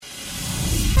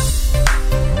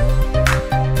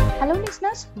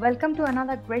listeners, welcome to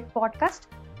another great podcast.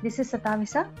 This is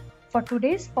Satavisa. For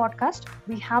today's podcast,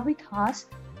 we have with us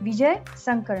Vijay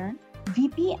Sankaran,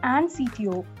 VP and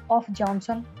CTO of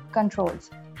Johnson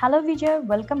Controls. Hello Vijay,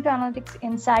 welcome to Analytics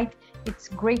Insight. It's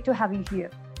great to have you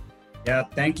here. Yeah,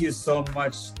 thank you so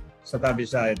much,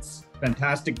 Satavisa. It's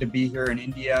fantastic to be here in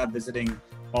India, visiting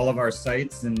all of our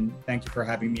sites, and thank you for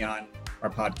having me on our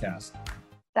podcast.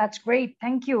 That's great.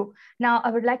 Thank you. Now, I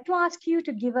would like to ask you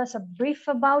to give us a brief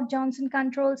about Johnson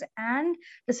Controls and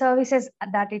the services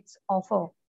that it's offer.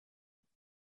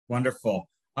 Wonderful.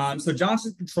 So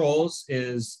Johnson Controls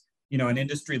is, an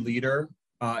industry leader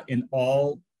in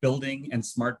all building and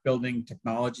smart building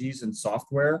technologies and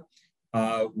software.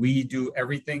 We do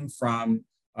everything from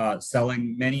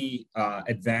selling many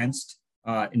advanced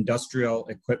industrial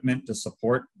equipment to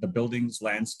support the building's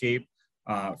landscape,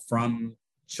 from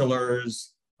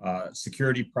chillers,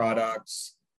 security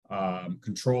products,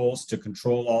 controls to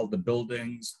control all the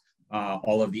buildings,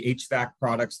 all of the HVAC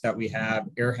products that we have,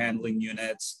 air handling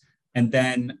units, and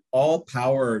then all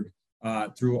powered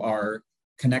through our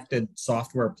connected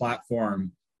software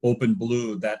platform,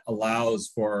 OpenBlue, that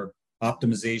allows for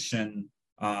optimization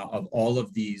of all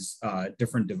of these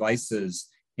different devices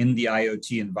in the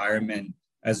IoT environment,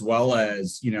 as well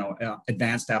as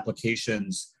advanced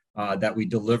applications that we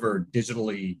deliver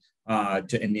digitally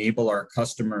to enable our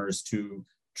customers to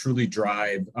truly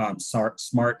drive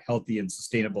smart, healthy, and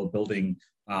sustainable building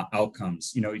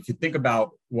outcomes. If you think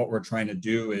about what we're trying to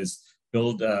do is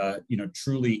build a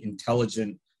truly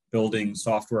intelligent building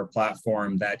software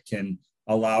platform that can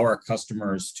allow our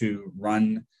customers to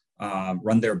run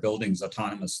their buildings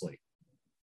autonomously.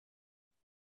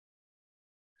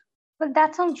 Well,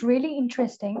 that sounds really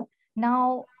interesting.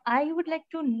 Now, I would like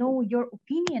to know your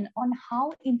opinion on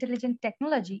how intelligent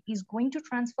technology is going to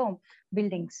transform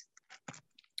buildings.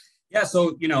 Yeah,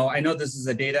 so I know this is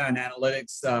a data and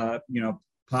analytics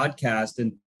podcast,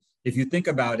 and if you think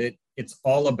about it, it's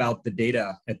all about the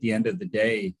data at the end of the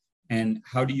day, and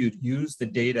how do you use the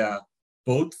data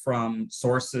both from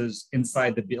sources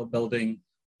inside the building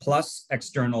plus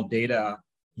external data,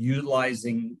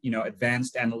 utilizing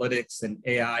advanced analytics and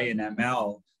AI and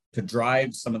ML to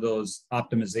drive some of those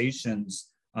optimizations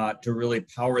to really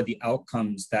power the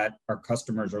outcomes that our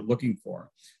customers are looking for.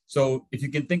 So if you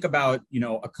can think about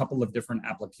a couple of different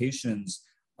applications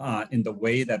in the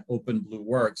way that OpenBlue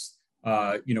works,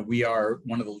 we are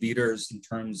one of the leaders in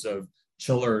terms of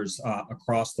chillers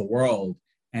across the world,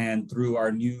 and through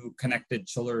our new connected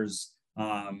chillers,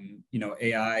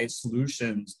 AI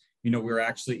solutions, we're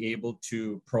actually able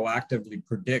to proactively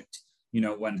predict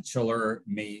when a chiller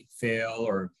may fail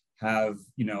or have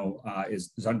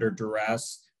is under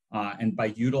duress, and by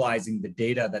utilizing the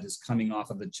data that is coming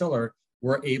off of the chiller,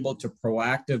 we're able to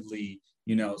proactively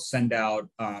send out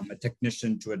a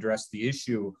technician to address the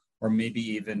issue, or maybe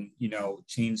even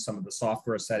change some of the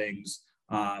software settings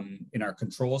in our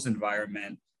controls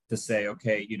environment to say,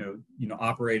 okay,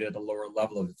 operate at a lower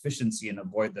level of efficiency and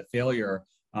avoid the failure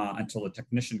until a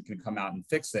technician can come out and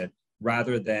fix it,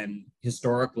 rather than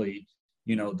historically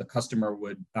the customer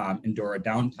would endure a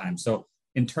downtime. So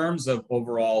in terms of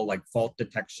overall fault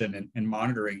detection and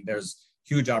monitoring, there's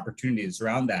huge opportunities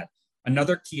around that.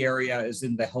 Another key area is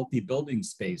in the healthy building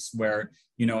space, where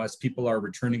as people are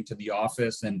returning to the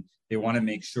office and they want to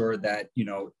make sure that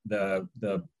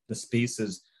the space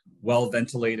is well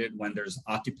ventilated when there's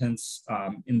occupants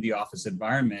in the office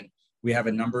environment, we have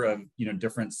a number of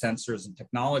different sensors and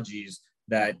technologies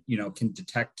that can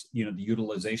detect the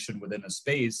utilization within a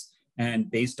space.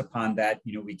 And based upon that,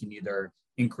 we can either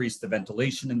increase the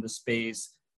ventilation in the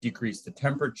space, decrease the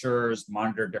temperatures,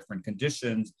 monitor different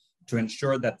conditions to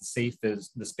ensure that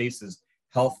the space is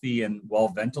healthy and well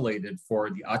ventilated for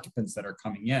the occupants that are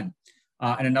coming in.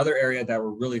 And another area that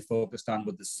we're really focused on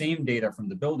with the same data from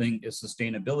the building is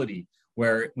sustainability,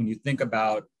 where when you think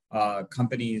about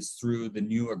companies through the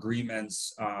new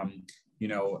agreements, at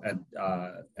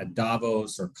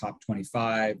Davos or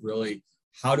COP25, really,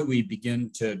 how do we begin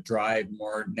to drive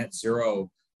more net zero,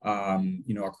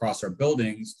 across our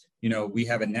buildings? We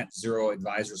have a net zero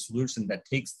advisor solution that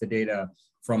takes the data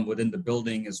from within the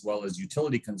building as well as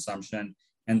utility consumption,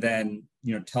 and then,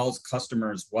 tells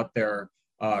customers what their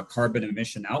carbon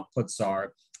emission outputs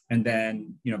are. And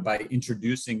then, by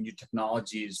introducing new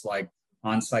technologies like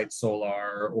on-site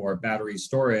solar or battery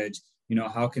storage,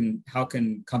 how can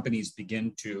companies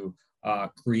begin to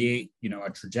create, a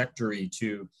trajectory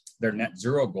to their net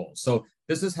zero goals? So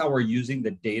this is how we're using the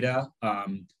data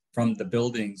from the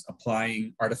buildings,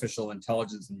 applying artificial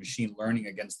intelligence and machine learning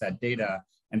against that data,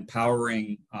 and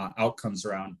powering outcomes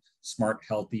around smart,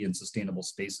 healthy, and sustainable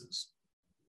spaces.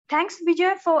 Thanks,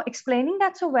 Vijay, for explaining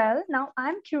that so well. Now,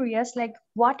 I'm curious, like,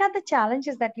 what are the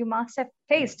challenges that you must have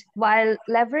faced while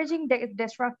leveraging the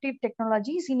disruptive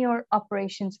technologies in your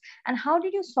operations, and how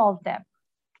did you solve them?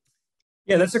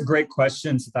 Yeah, that's a great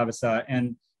question, Satavisa.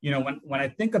 And when I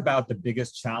think about the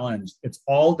biggest challenge, it's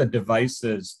all the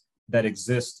devices that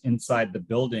exist inside the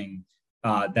building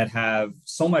that have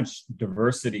so much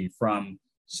diversity, from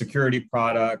security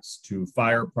products to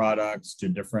fire products to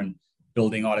different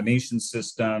building automation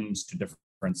systems to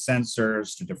different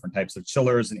sensors to different types of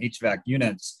chillers and HVAC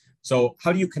units. So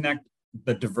how do you connect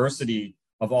the diversity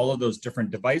of all of those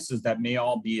different devices that may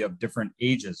all be of different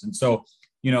ages? And so,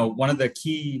 one of the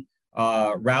key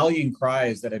rallying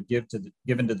cries that I've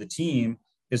given to the team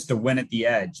is to win at the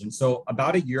edge. And so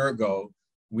about a year ago,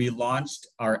 we launched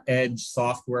our edge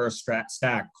software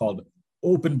stack called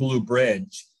OpenBlue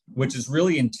Bridge, which is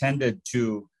really intended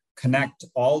to connect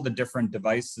all the different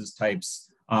devices types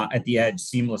at the edge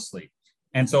seamlessly.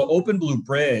 And so OpenBlue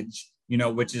Bridge,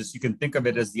 which is, you can think of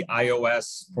it as the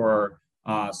iOS for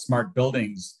smart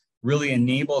buildings, really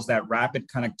enables that rapid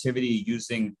connectivity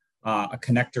using a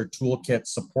connector toolkit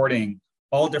supporting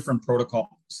all different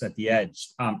protocols at the edge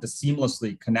to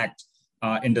seamlessly connect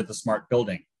into the smart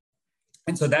building.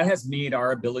 And so that has made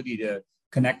our ability to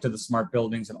connect to the smart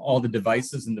buildings and all the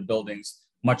devices in the buildings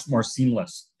much more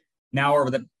seamless. Now,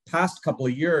 over the past couple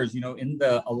of years, in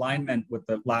the alignment with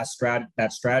the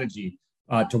that strategy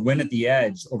to win at the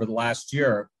edge over the last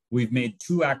year, we've made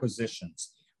two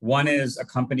acquisitions. One is a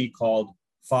company called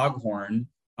Foghorn,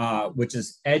 which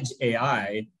is Edge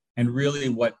AI. And really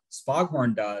what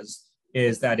Foghorn does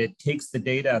is that it takes the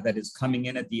data that is coming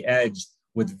in at the edge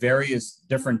with various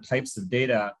different types of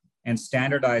data and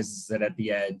standardizes it at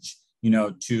the edge,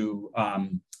 to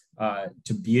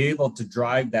be able to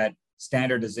drive that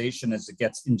standardization as it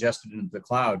gets ingested into the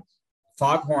cloud.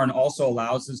 Foghorn also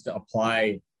allows us to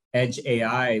apply Edge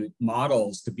AI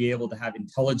models to be able to have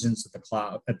intelligence at the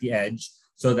cloud, at the edge,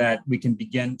 so that we can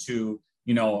begin to,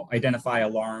 identify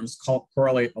alarms,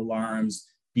 correlate alarms,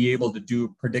 be able to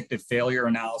do predictive failure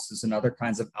analysis and other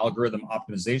kinds of algorithm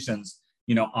optimizations,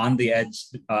 on the edge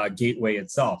gateway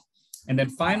itself. And then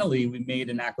finally, we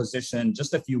made an acquisition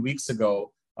just a few weeks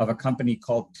ago of a company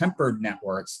called Tempered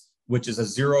Networks, which is a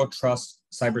zero trust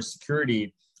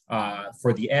cybersecurity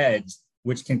for the edge,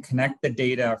 which can connect the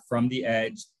data from the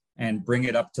edge and bring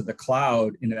it up to the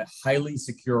cloud in a highly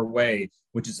secure way,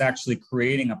 which is actually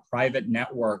creating a private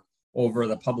network over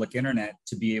the public internet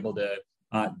to be able to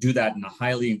do that in a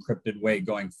highly encrypted way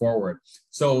going forward.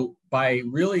 So by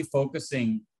really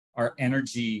focusing our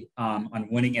energy on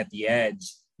winning at the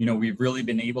edge, we've really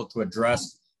been able to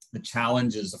address the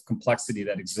challenges of complexity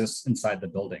that exists inside the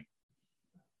building.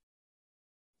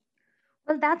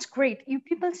 Well, that's great. You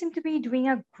people seem to be doing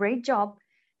a great job.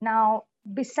 Now,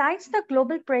 besides the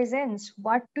global presence,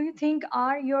 what do you think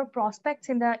are your prospects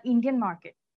in the Indian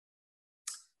market?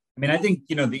 I mean, I think,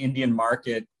 the Indian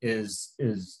market is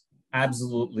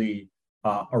absolutely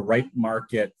a ripe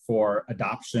market for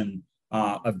adoption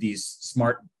of these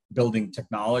smart building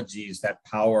technologies that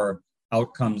power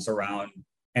outcomes around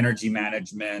energy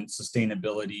management,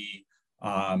 sustainable,,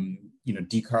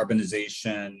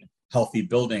 decarbonization, healthy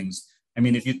buildings. I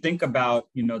mean, if you think about,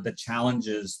 the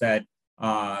challenges that,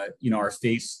 are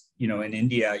faced, in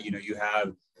India, you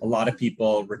have a lot of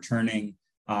people returning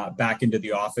back into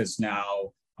the office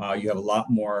now. You have a lot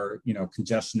more,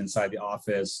 congestion inside the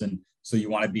office. And so you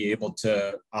want to be able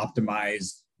to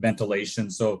optimize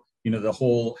ventilation. So, the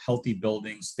whole healthy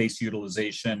building space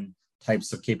utilization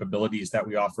types of capabilities that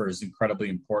we offer is incredibly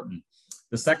important.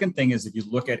 The second thing is, if you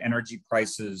look at energy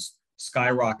prices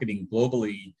skyrocketing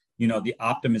globally, the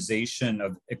optimization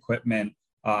of equipment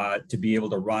to be able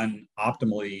to run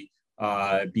optimally,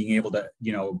 being able to,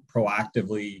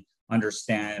 proactively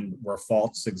understand where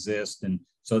faults exist, and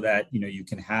so that, you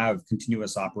can have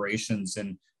continuous operations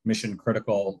and mission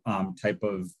critical type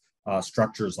of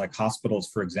structures like hospitals,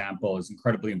 for example, is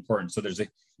incredibly important. So there's a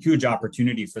huge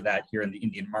opportunity for that here in the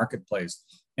Indian marketplace.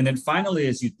 And then finally,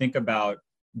 as you think about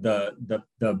the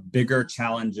bigger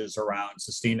challenges around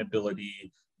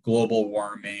sustainability, global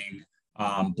warming,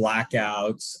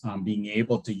 blackouts, being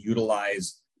able to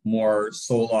utilize more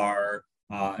solar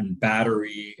and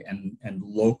battery and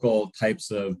local types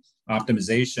of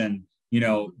optimization,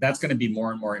 that's going to be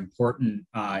more and more important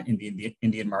in the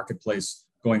Indian marketplace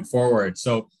going forward.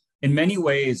 So in many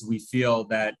ways, we feel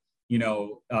that,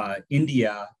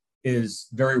 India is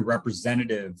very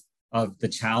representative of the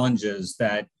challenges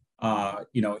that,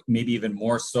 maybe even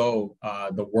more so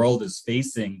the world is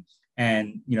facing.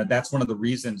 And, that's one of the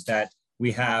reasons that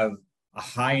we have a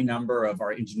high number of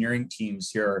our engineering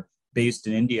teams here based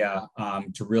in India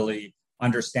to really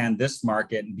understand this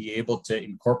market and be able to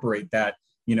incorporate that,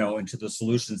 into the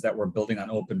solutions that we're building on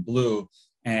OpenBlue.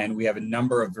 And we have a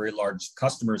number of very large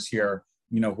customers here,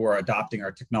 who are adopting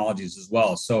our technologies as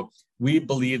well. So we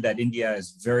believe that India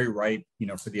is very ripe,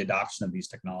 for the adoption of these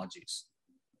technologies.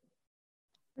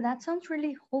 That sounds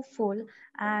really hopeful,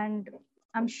 and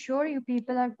I'm sure you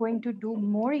people are going to do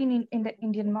more in the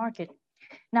Indian market.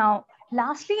 Now,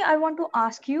 lastly, I want to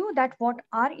ask you that what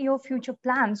are your future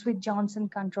plans with Johnson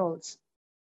Controls?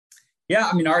 Yeah,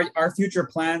 I mean, our future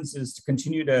plans is to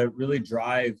continue to really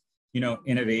drive,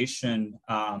 innovation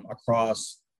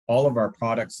across all of our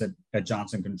products at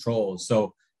Johnson Controls.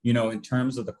 So, in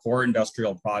terms of the core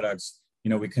industrial products,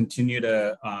 we continue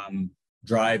to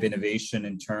drive innovation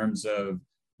in terms of,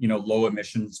 low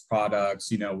emissions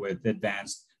products, with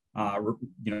advanced,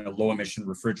 low emission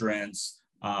refrigerants,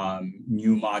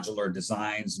 new modular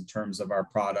designs in terms of our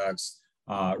products,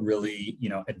 really,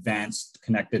 advanced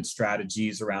connected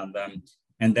strategies around them.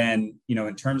 And then,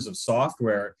 in terms of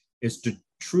software, is to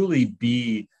truly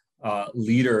be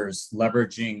leaders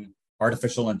leveraging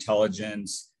artificial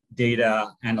intelligence,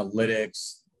 data,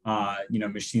 analytics,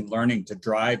 machine learning to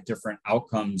drive different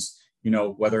outcomes,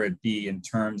 whether it be in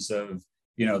terms of,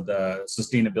 the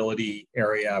sustainability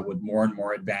area with more and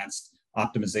more advanced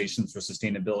optimizations for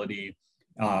sustainability,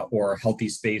 or healthy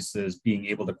spaces, being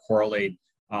able to correlate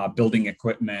building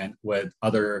equipment with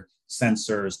other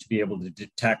sensors to be able to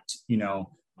detect,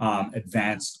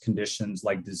 advanced conditions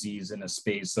like disease in a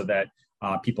space so that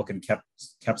people can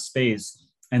keep space.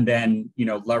 And then,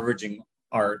 leveraging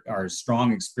our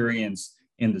strong experience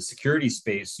in the security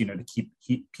space, to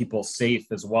keep people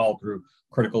safe as well through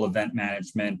critical event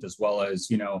management, as well as,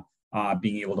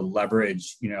 being able to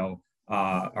leverage,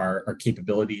 our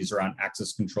capabilities around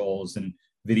access controls and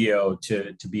video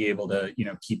to be able to,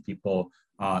 keep people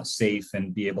safe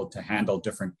and be able to handle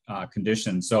different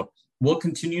conditions. So we'll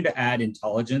continue to add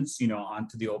intelligence,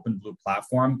 onto the OpenBlue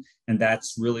platform. And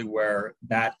that's really where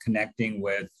that connecting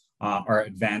with our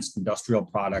advanced industrial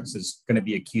products is going to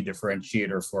be a key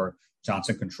differentiator for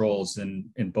Johnson Controls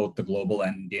in both the global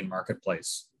and Indian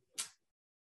marketplace.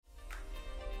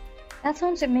 That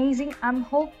sounds amazing. I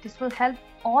hope this will help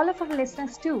all of our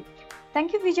listeners too.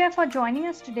 Thank you, Vijay, for joining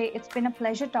us today. It's been a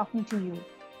pleasure talking to you.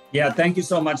 Yeah, thank you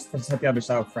so much,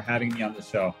 Satavisa, for having me on the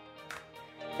show.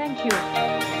 Thank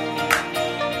you.